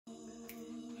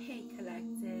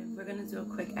we're going to do a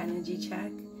quick energy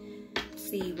check.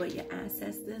 See what your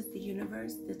ancestors, the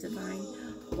universe, the divine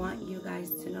want you guys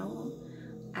to know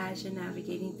as you're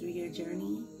navigating through your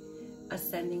journey,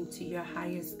 ascending to your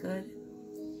highest good.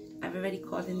 I've already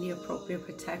called in the appropriate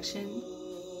protection.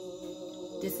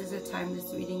 This is a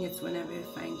timeless reading. It's whenever it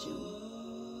finds you.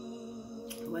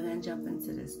 We're going to jump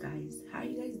into this, guys. How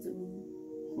you guys doing?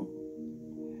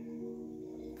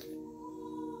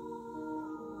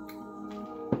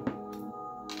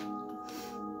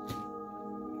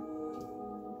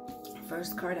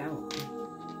 First card out.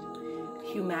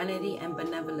 Humanity and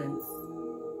benevolence.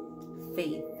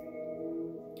 Faith.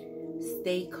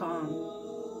 Stay calm.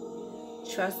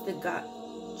 Trust the God.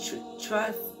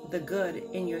 Trust the good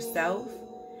in yourself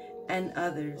and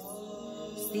others.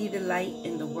 See the light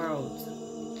in the world.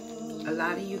 A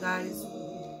lot of you guys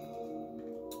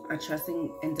are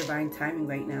trusting in divine timing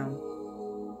right now.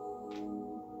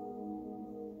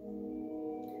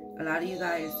 A lot of you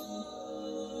guys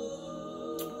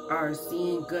are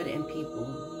seeing good in people.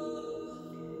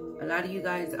 A lot of you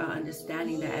guys are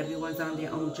understanding that everyone's on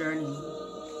their own journey.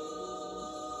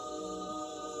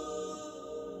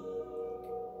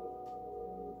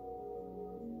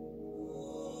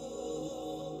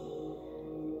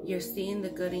 You're seeing the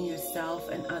good in yourself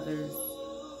and others.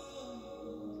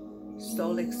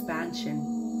 Soul expansion.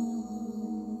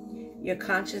 Your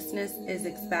consciousness is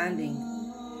expanding.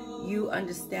 You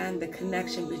understand the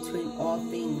connection between all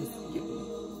things.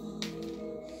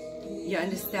 You're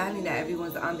understanding that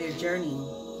everyone's on their journey.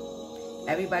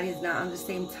 Everybody is not on the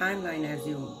same timeline as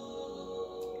you.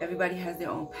 Everybody has their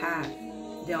own path,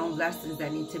 their own lessons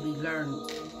that need to be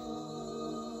learned.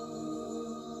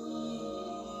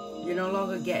 You're no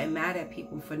longer getting mad at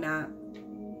people for not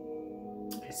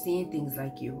seeing things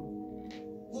like you.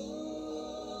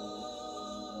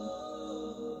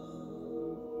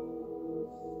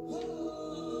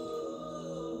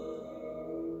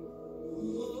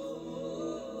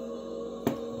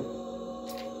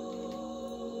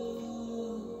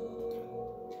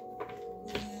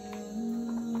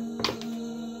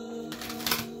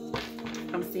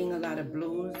 I'm seeing a lot of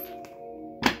blues.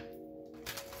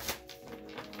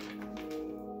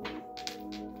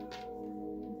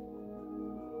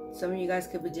 Some of you guys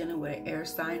could be dealing with an air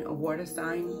sign, a water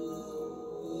sign.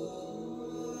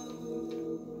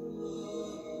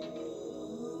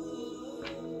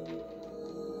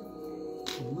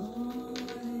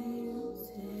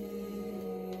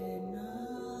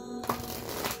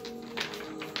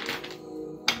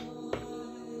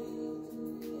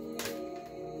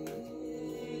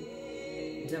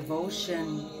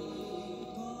 Devotion.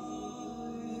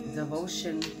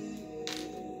 Devotion.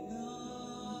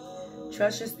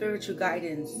 Trust your spiritual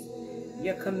guidance.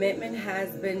 Your commitment has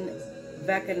been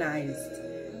recognized.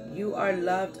 You are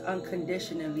loved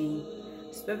unconditionally.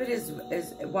 Spirit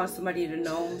wants somebody to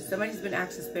know. Somebody's been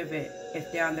asking Spirit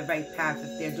if they're on the right path,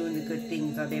 if they're doing the good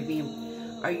things,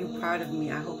 are you proud of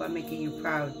me? I hope I'm making you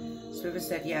proud. Spirit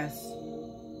said yes.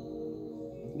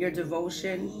 Your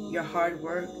devotion, your hard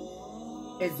work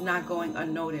is not going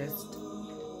unnoticed.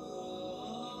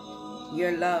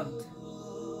 You're loved.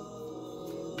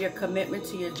 Your commitment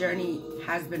to your journey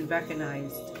has been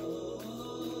recognized.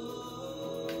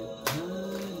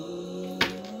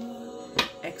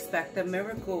 Expect a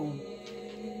miracle.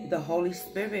 The Holy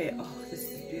Spirit. Oh,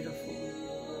 this is beautiful.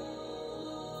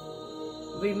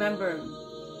 Remember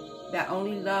that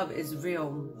only love is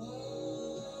real.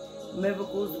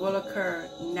 Miracles will occur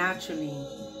naturally.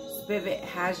 Spirit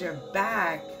has your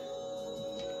back.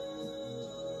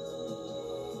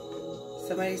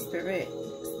 Somebody's spirit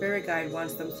guide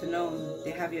wants them to know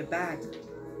they have your back.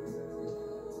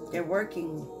 They're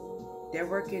working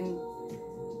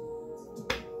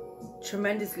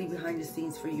tremendously behind the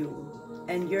scenes for you.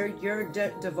 And your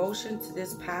devotion to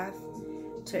this path,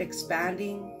 to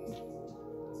expanding,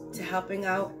 to helping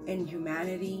out in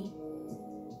humanity,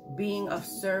 being of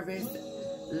service,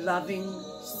 loving,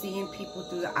 seeing people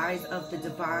through the eyes of the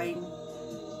divine,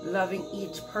 loving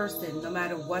each person no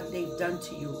matter what they've done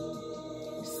to you.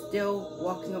 Still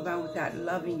walking around with that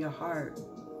love in your heart.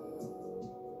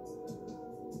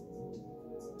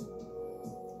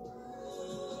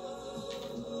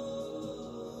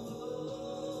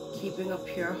 Keeping a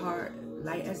pure heart,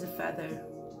 light as a feather.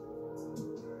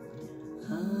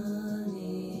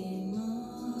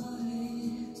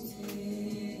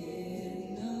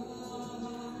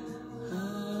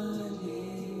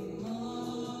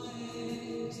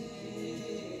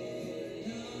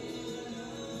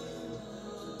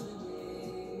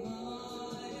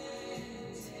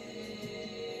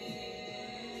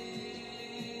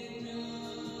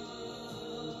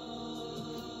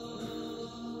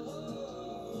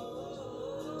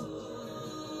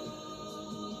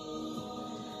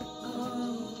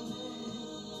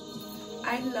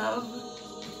 I love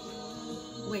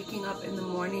waking up in the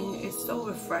morning. It's so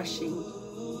refreshing.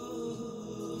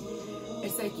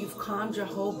 It's like you've calmed your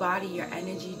whole body, your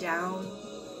energy down,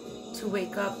 to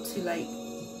wake up to like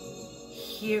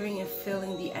hearing and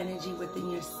feeling the energy within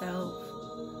yourself.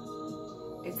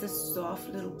 It's a soft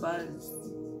little buzz,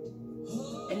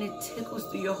 and it tickles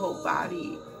through your whole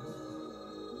body.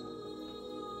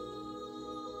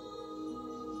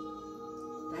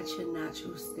 That's your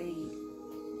natural state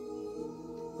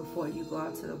before you go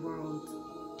out to the world.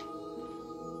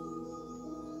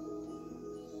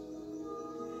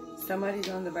 Somebody's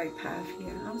on the right path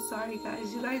here. I'm sorry,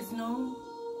 guys. You guys know?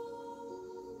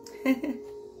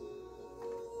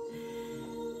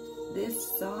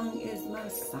 This song is my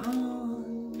song.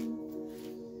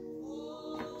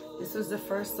 This was the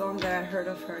first song that I heard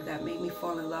of her that made me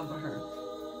fall in love with her.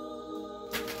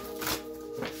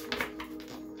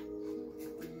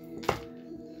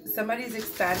 Somebody's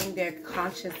expanding their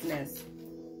consciousness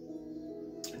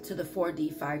to the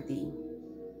 4D, 5D.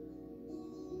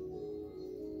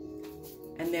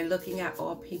 And they're looking at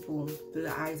all people through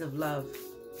the eyes of love.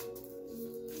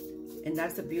 And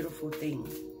that's a beautiful thing.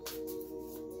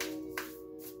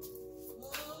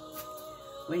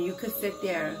 When you could sit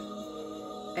there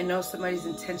and know somebody's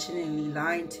intentionally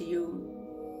lying to you,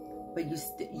 but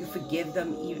you forgive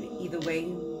them either way.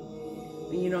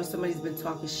 When you know somebody's been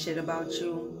talking shit about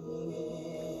you,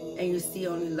 and you see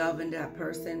only love in that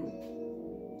person,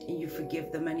 and you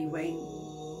forgive them anyway.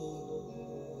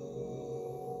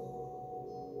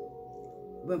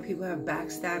 When people have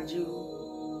backstabbed you,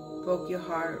 broke your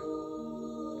heart,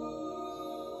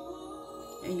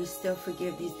 and you still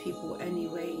forgive these people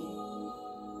anyway.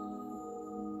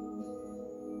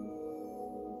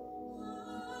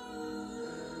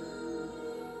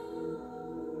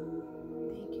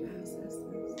 Thank you,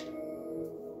 ancestors.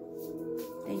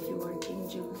 Thank you,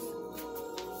 archangels.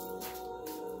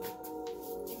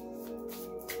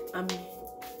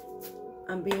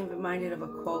 I'm being reminded of a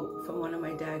quote from one of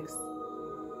my decks.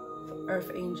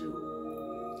 Earth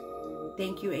Angel.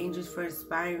 Thank you, angels, for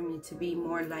inspiring me to be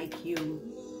more like you.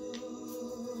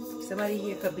 Somebody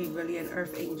here could be really an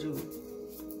Earth Angel,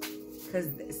 because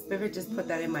Spirit just put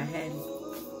that in my head.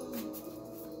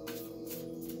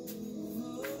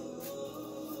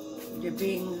 You're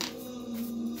being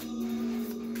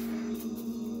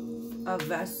a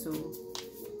vessel,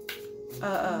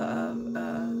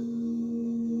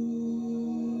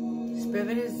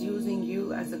 Spirit is using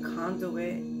you as a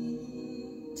conduit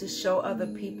to show other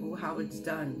people how it's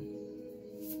done.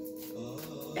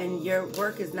 And your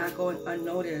work is not going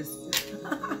unnoticed.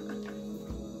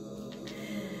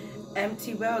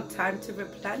 Empty well, time to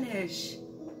replenish.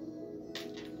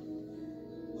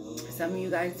 Some of you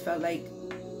guys felt like,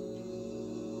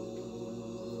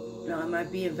 no, am I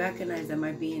being recognized? Am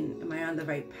I on the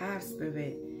right path,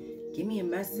 Spirit? Give me a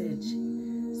message.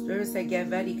 Spirit said, get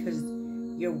ready, because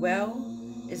your well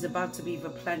is about to be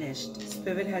replenished.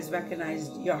 Spirit has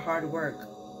recognized your hard work.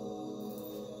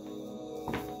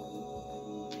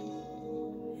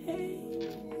 Hey.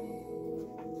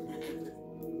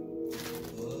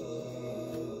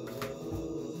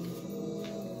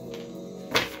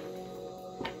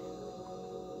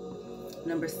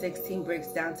 Number 16 breaks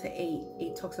down to 8.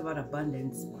 8 talks about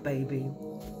abundance, baby.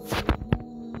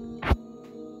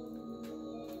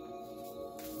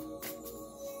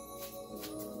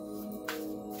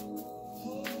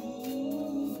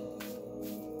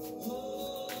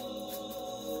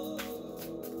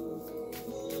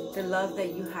 The love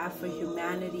that you have for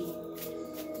humanity,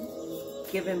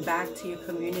 giving back to your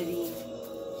community,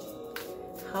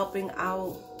 helping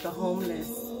out the homeless.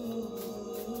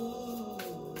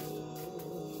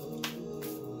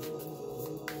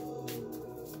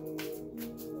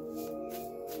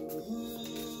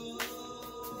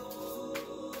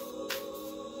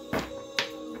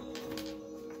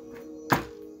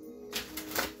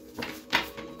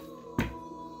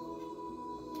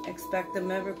 Expect a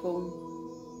miracle.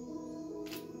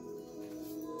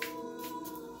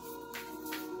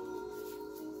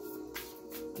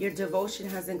 Your devotion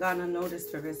hasn't gone unnoticed,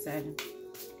 Spirit said.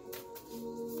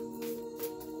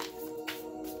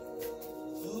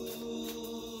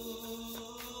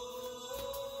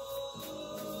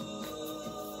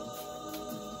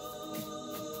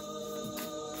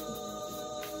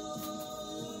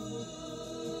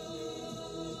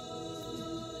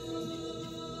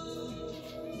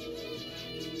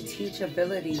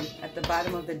 Teachability at the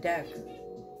bottom of the deck.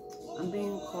 I'm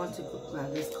being called to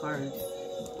grab this card.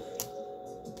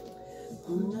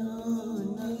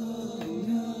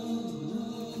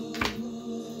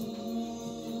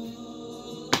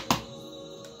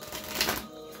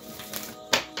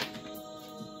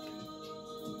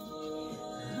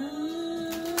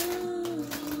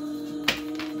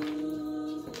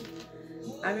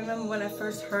 I remember when I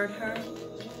first heard her,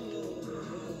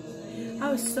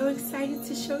 I was so excited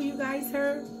to show you guys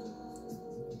her.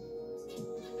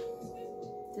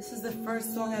 This is the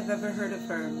first song I've ever heard of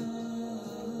her.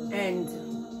 And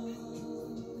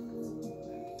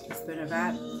it's been a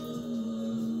wrap.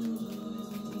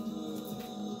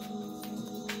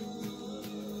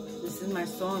 This is my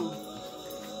song.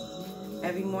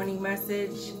 Every morning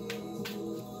message,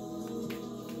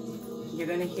 you're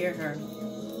gonna hear her.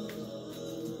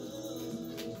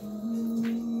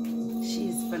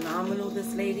 She's phenomenal,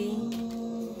 this lady.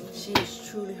 She is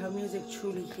truly, her music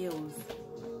truly heals.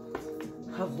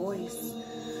 Her voice.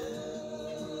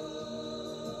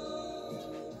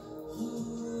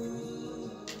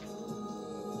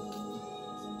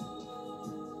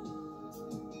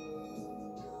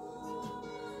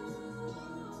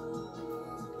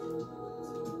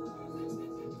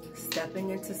 Stepping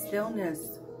into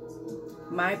stillness.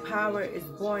 My power is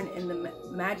born in the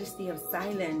majesty of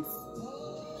silence.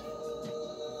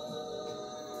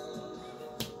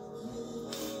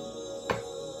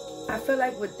 I feel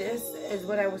like with this is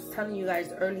what I was telling you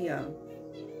guys earlier.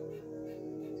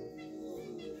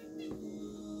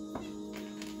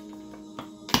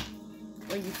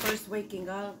 When you're first waking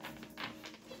up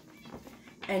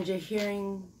and you're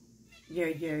hearing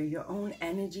your own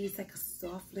energy, it's like a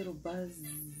soft little buzz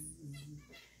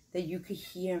that you could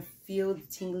hear and feel the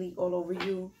tingling all over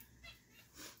you.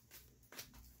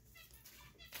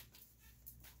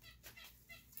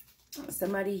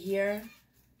 Somebody here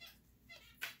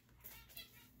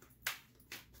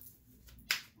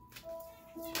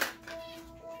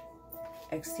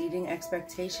exceeding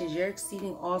expectations. You're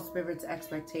exceeding all spirits'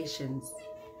 expectations.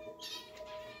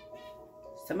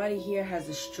 Somebody here has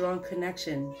a strong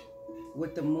connection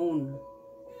with the moon.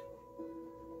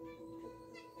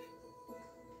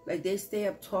 Like they stay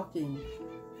up talking.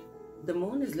 The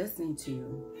moon is listening to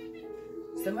you.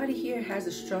 Somebody here has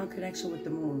a strong connection with the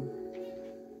moon.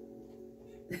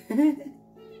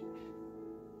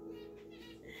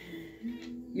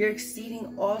 You're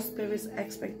exceeding all spirits'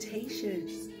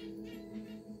 expectations.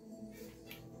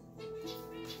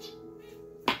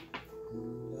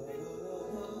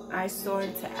 I soar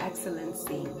into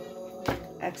excellency.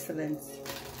 Excellence.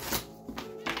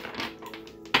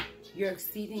 You're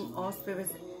exceeding all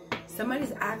spirits.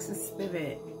 Somebody's asking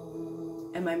spirit,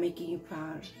 am I making you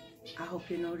proud? I hope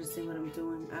you're noticing what I'm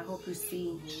doing. I hope you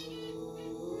see.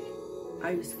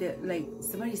 Are you still, like,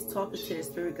 somebody's talking to their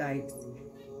spirit guides.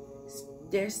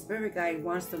 Their spirit guide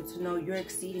wants them to know you're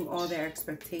exceeding all their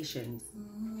expectations.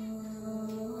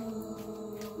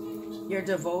 Your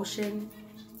devotion,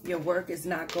 your work is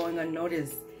not going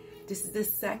unnoticed. This is the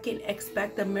second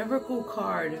expect a miracle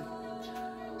card.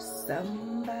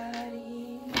 Somebody.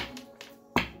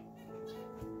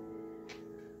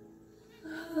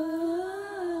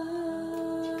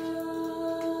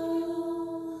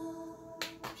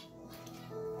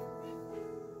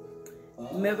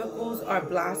 Miracles are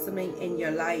blossoming in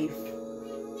your life.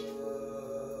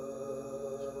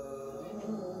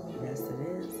 Yes, it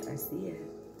is. I see it.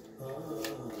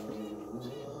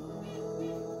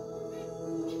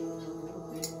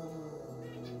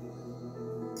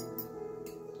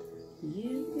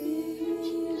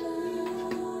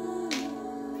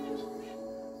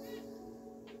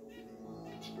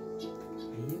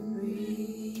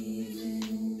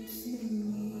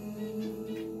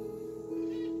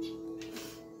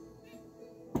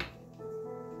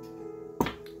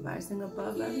 Rising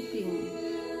above everything.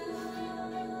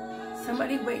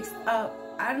 Somebody wakes up.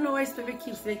 I don't know why Spirit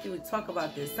keeps making me talk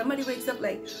about this. Somebody wakes up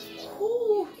like,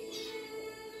 whoo.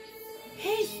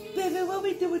 Hey, Spirit, what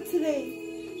we doing today?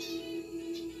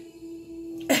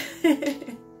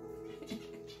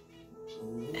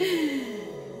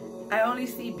 I only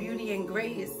see beauty and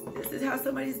grace. This is how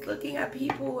somebody's looking at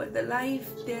people, the life,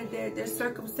 their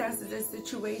circumstances, their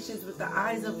situations with the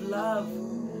eyes of love,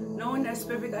 knowing that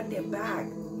Spirit got their back.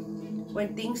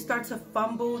 When things start to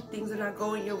fumble, things are not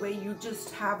going your way, you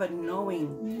just have a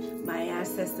knowing. My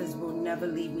ancestors will never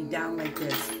leave me down like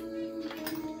this.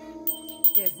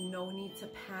 There's no need to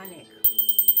panic.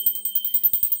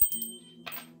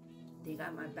 They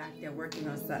got my back. They're working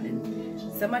on something.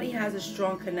 Somebody has a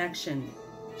strong connection.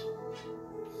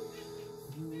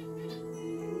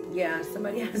 Yeah,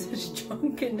 somebody has a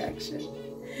strong connection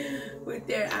with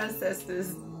their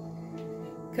ancestors.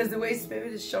 Because the way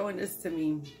Spirit is showing this to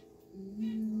me,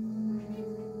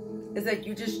 it's like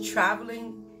you just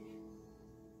traveling.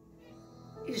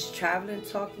 You're just traveling,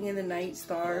 talking in the night,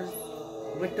 stars,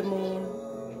 with the moon.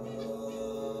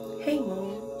 Hey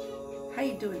moon, how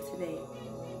you doing today?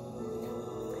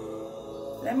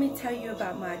 Let me tell you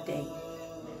about my day.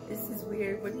 This is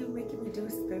weird. What are you making me do,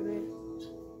 Spirit?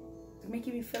 You're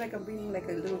making me feel like I'm reading like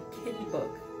a little kiddie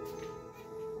book.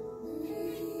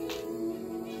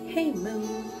 Hey,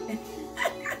 Moon.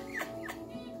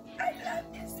 I love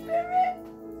you, Spirit.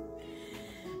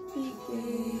 He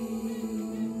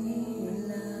gave me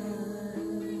love.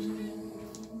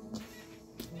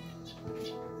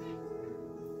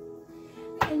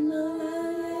 And all I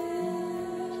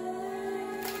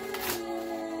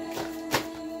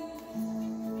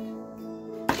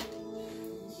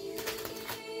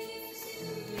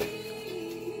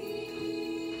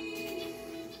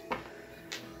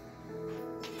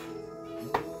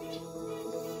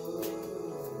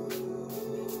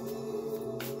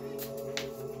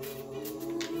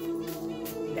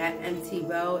that empty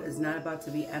well is not about to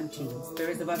be empty.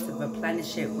 Spirit is about to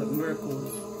replenish it with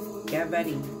miracles. Get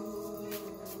ready.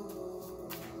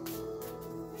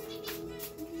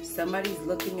 Somebody's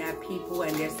looking at people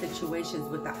and their situations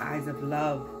with the eyes of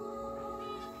love.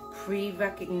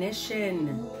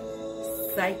 Pre-recognition,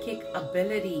 psychic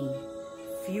ability,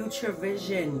 future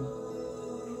vision.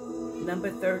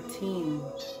 Number 13.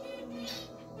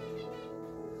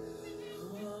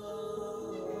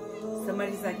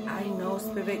 Somebody's like, I know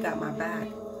Spirit got my back.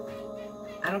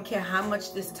 I don't care how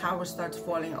much this tower starts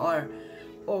falling or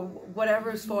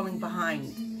whatever is falling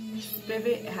behind.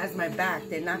 Spirit has my back.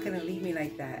 They're not going to leave me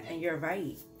like that. And you're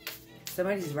right.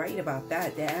 Somebody's right about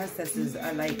that. Their ancestors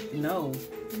are like, no,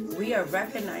 we are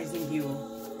recognizing you.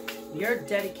 Your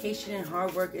dedication and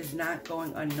hard work is not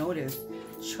going unnoticed.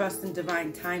 Trust in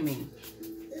divine timing.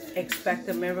 Expect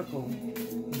a miracle.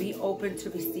 Be open to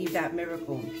receive that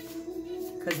miracle.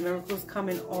 Because miracles come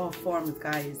in all forms,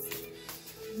 guys.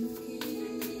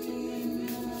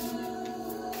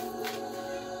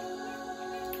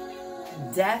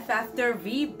 Death after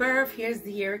rebirth.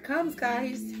 Here it comes,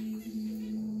 guys.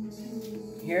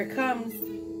 Here it comes.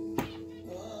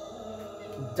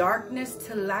 Darkness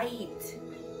to light.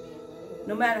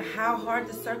 No matter how hard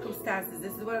the circumstances,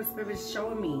 this is what the Spirit is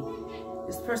showing me.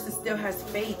 This person still has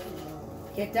faith.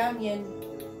 Get down, Yin.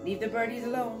 Leave the birdies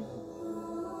alone.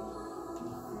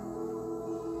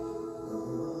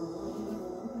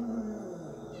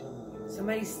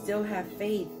 Somebody still have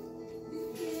faith.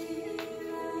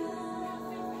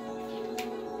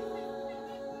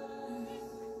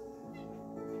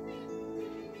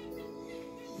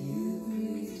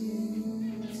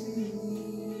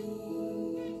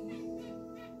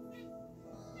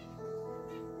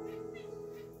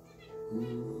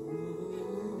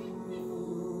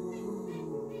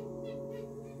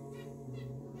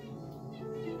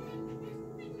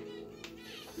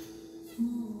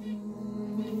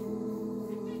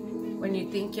 When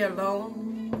you think you're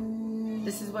alone,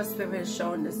 this is what Spirit is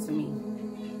showing this to me.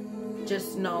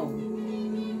 Just know,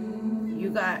 you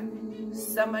got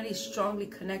somebody strongly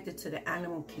connected to the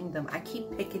animal kingdom. I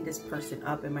keep picking this person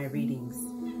up in my readings.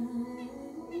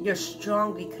 You're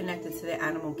strongly connected to the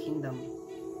animal kingdom.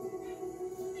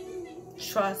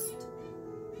 Trust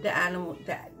the animal.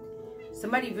 That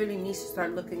somebody really needs to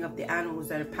start looking up the animals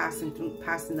that are passing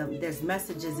them. There's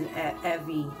messages in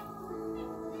every.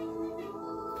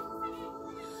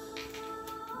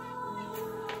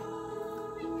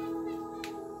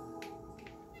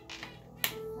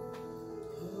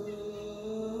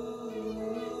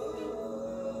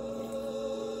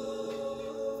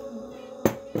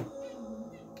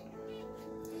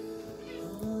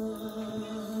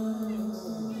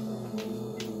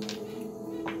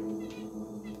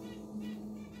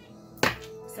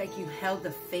 It's like you held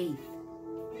the faith.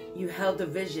 You held the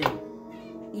vision.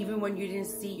 Even when you didn't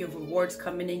see your rewards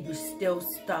coming in, you still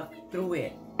stuck through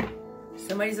it.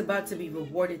 Somebody's about to be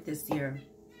rewarded this year.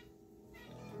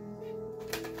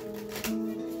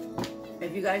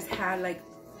 If you guys had like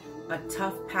a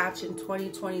tough patch in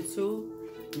 2022,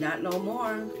 not no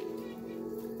more.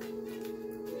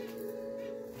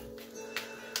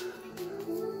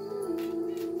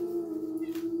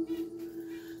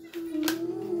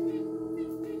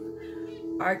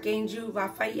 Archangel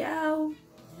Raphael,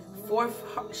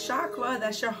 4th chakra,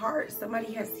 that's your heart.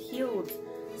 Somebody has healed.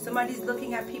 Somebody's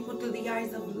looking at people through the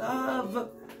eyes of love.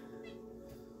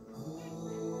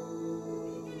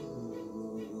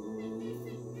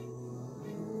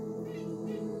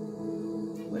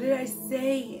 What did I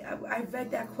say? I read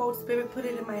that quote. Spirit put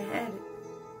it in my head.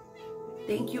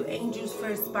 Thank you, angels, for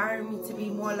inspiring me to be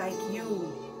more like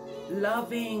you.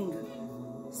 Loving.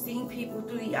 Seeing people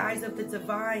through the eyes of the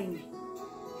divine.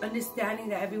 Understanding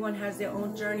that everyone has their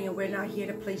own journey and we're not here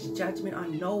to place judgment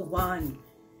on no one.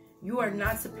 You are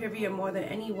not superior more than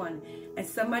anyone. And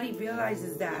somebody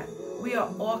realizes that we are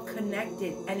all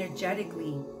connected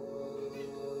energetically.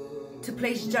 To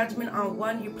place judgment on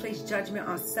one, you place judgment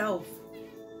on self.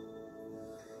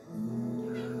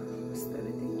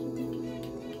 Spirit, thank you, thank you, thank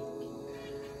you, thank you.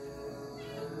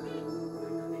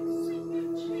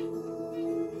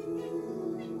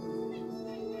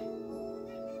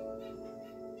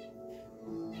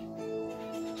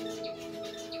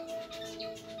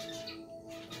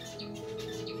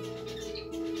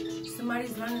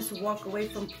 Somebody's learning to walk away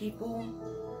from people,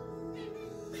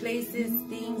 places,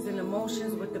 things, and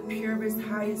emotions with the purest,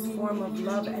 highest form of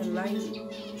love and light.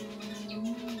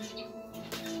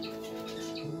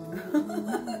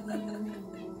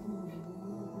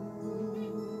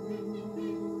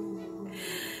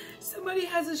 Somebody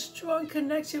has a strong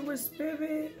connection with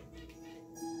Spirit.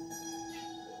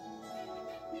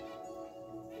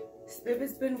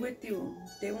 Spirit's been with you.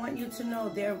 They want you to know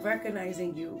they're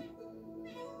recognizing you.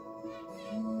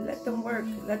 Let them work.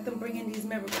 Let them bring in these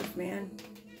miracles, man.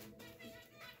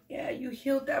 Yeah, you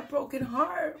healed that broken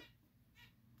heart.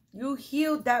 You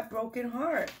healed that broken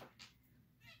heart.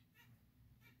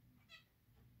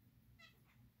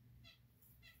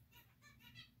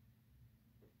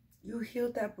 You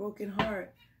healed that broken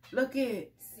heart. Look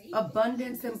at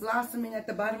abundance and blossoming at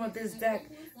the bottom of this deck.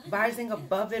 Rising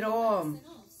above it all.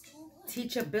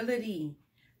 Teachability.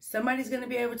 Somebody's going to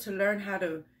be able to learn how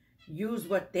to use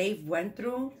what they've went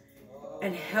through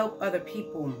and help other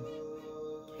people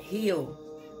heal.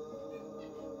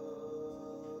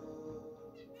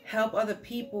 Help other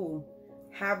people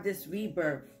have this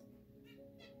rebirth.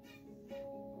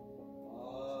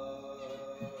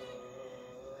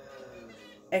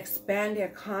 Expand their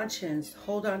conscience.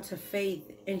 Hold on to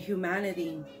faith in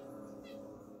humanity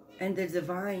and the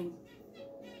divine.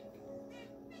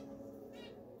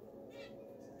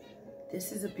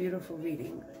 This is a beautiful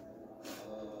reading.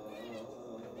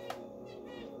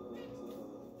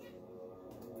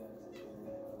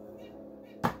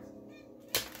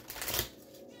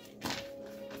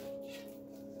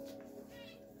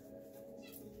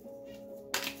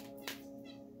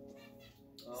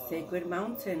 Sacred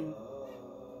Mountain.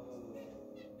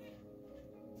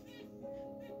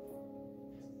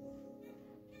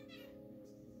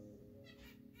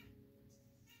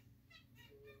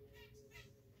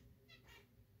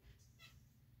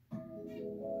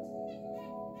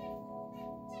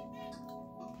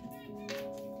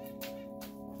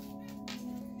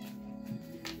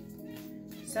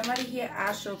 Somebody here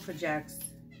astral projects.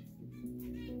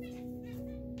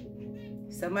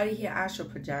 Somebody here astral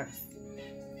projects.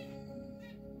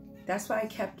 That's why I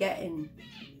kept getting.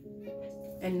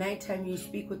 At nighttime you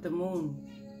speak with the moon.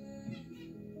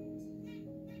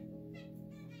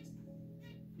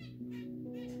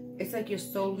 It's like your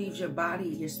soul leaves your body.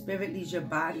 Your spirit leaves your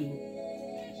body.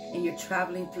 And you're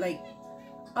traveling like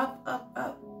up, up,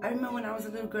 up. I remember when I was a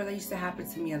little girl that used to happen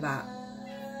to me a lot.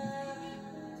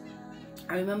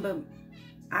 I remember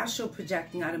astral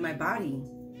projecting out of my body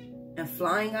and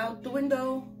flying out the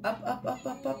window, up, up, up,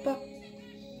 up, up, up.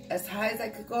 As high as I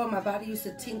could go, my body used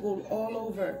to tingle all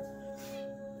over.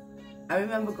 I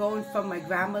remember going from my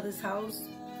grandmother's house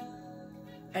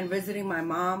and visiting my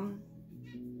mom.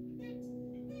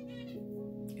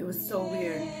 It was so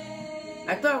weird.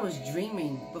 I thought I was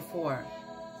dreaming before.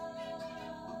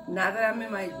 Now that I'm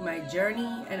in my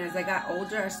journey and as I got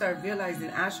older, I started realizing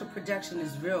astral projection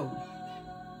is real.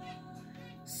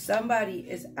 Somebody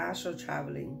is astral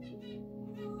traveling.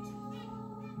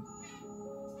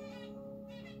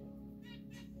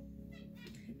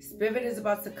 Spirit is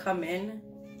about to come in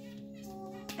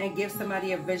and give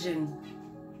somebody a vision.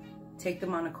 Take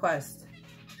them on a quest.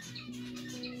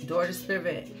 Door to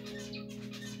Spirit.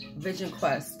 Vision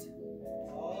quest.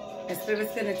 And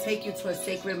Spirit's going to take you to a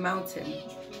sacred mountain.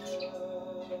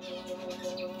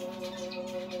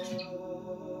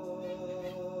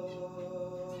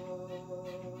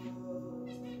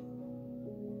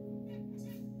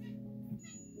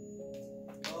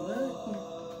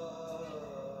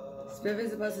 Spirit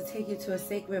is about to take you to a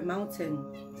sacred mountain.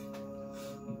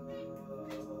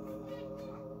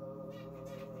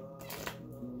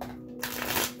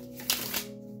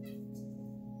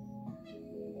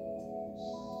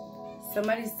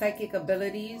 Somebody's psychic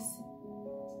abilities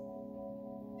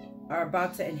are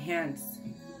about to enhance.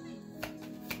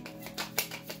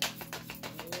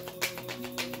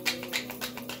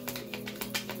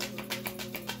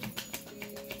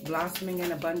 Blossoming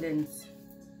in abundance.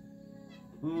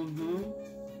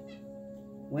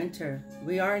 Winter.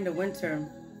 We are in the winter.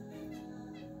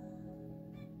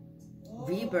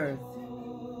 Rebirth.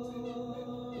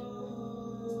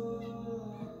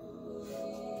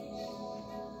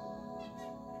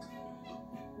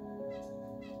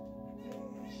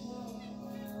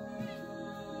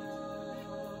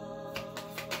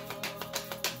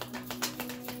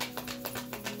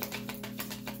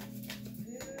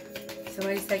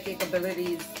 Somebody's psychic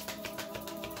abilities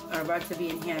are about to be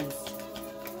enhanced.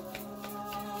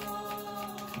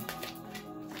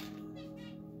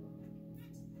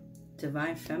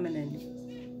 Divine Feminine.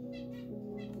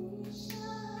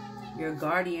 Your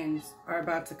guardians are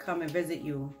about to come and visit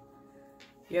you.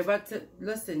 You're about to,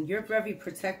 listen, you're very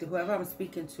protected, whoever I'm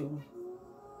speaking to.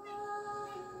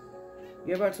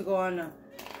 You're about to go on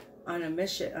a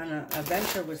mission, on an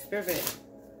adventure with Spirit.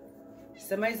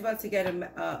 Somebody's about to get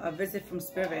a visit from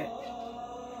Spirit.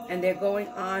 And they're going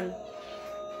on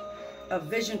a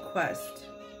vision quest.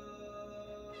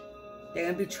 They're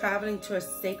going to be traveling to a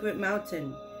sacred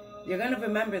mountain. You're going to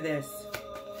remember this.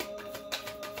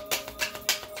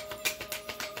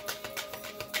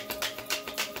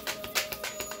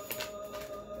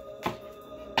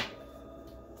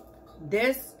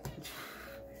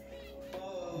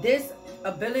 This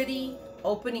ability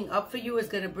opening up for you is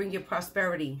going to bring you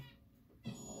prosperity.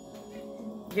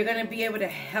 You're going to be able to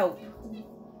help.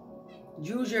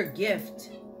 Use your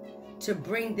gift to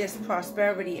bring this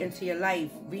prosperity into your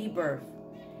life. Rebirth.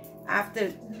 After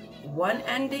one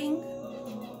ending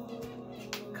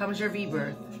comes your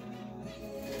rebirth.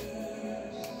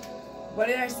 What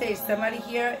did I say? Somebody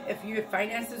here, if your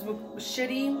finances were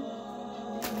shitty,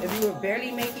 if you were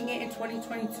barely making it in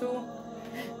 2022,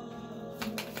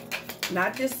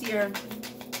 not this year.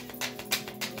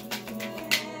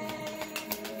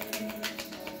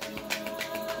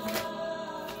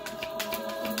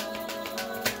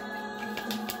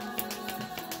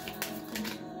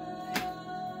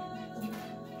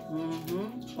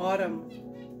 Autumn.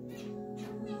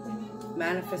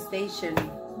 Manifestation.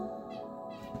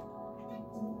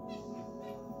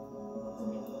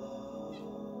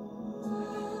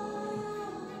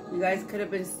 You guys could have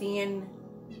been seeing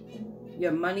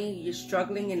your money, you're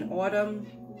struggling in autumn.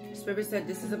 Spirit said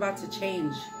this is about to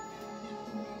change.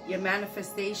 Your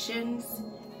manifestations,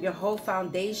 your whole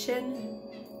foundation,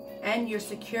 and your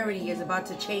security is about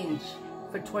to change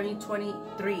for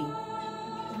 2023.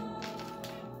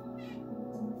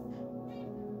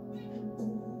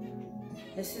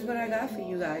 This is what I got for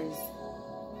you guys.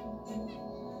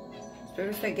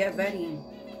 Spirit said get ready.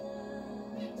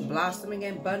 Blossoming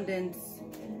in abundance.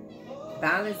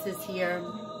 Balance is here.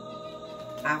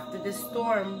 After this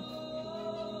storm,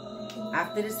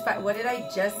 after this fight, what did I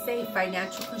just say?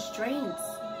 Financial constraints,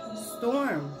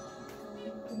 storm.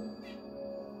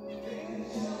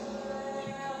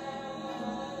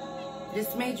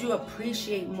 This made you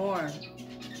appreciate more.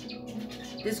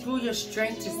 This grew your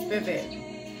strength to Spirit.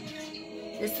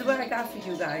 This is what I got for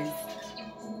you guys.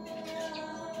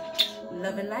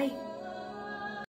 Love and light.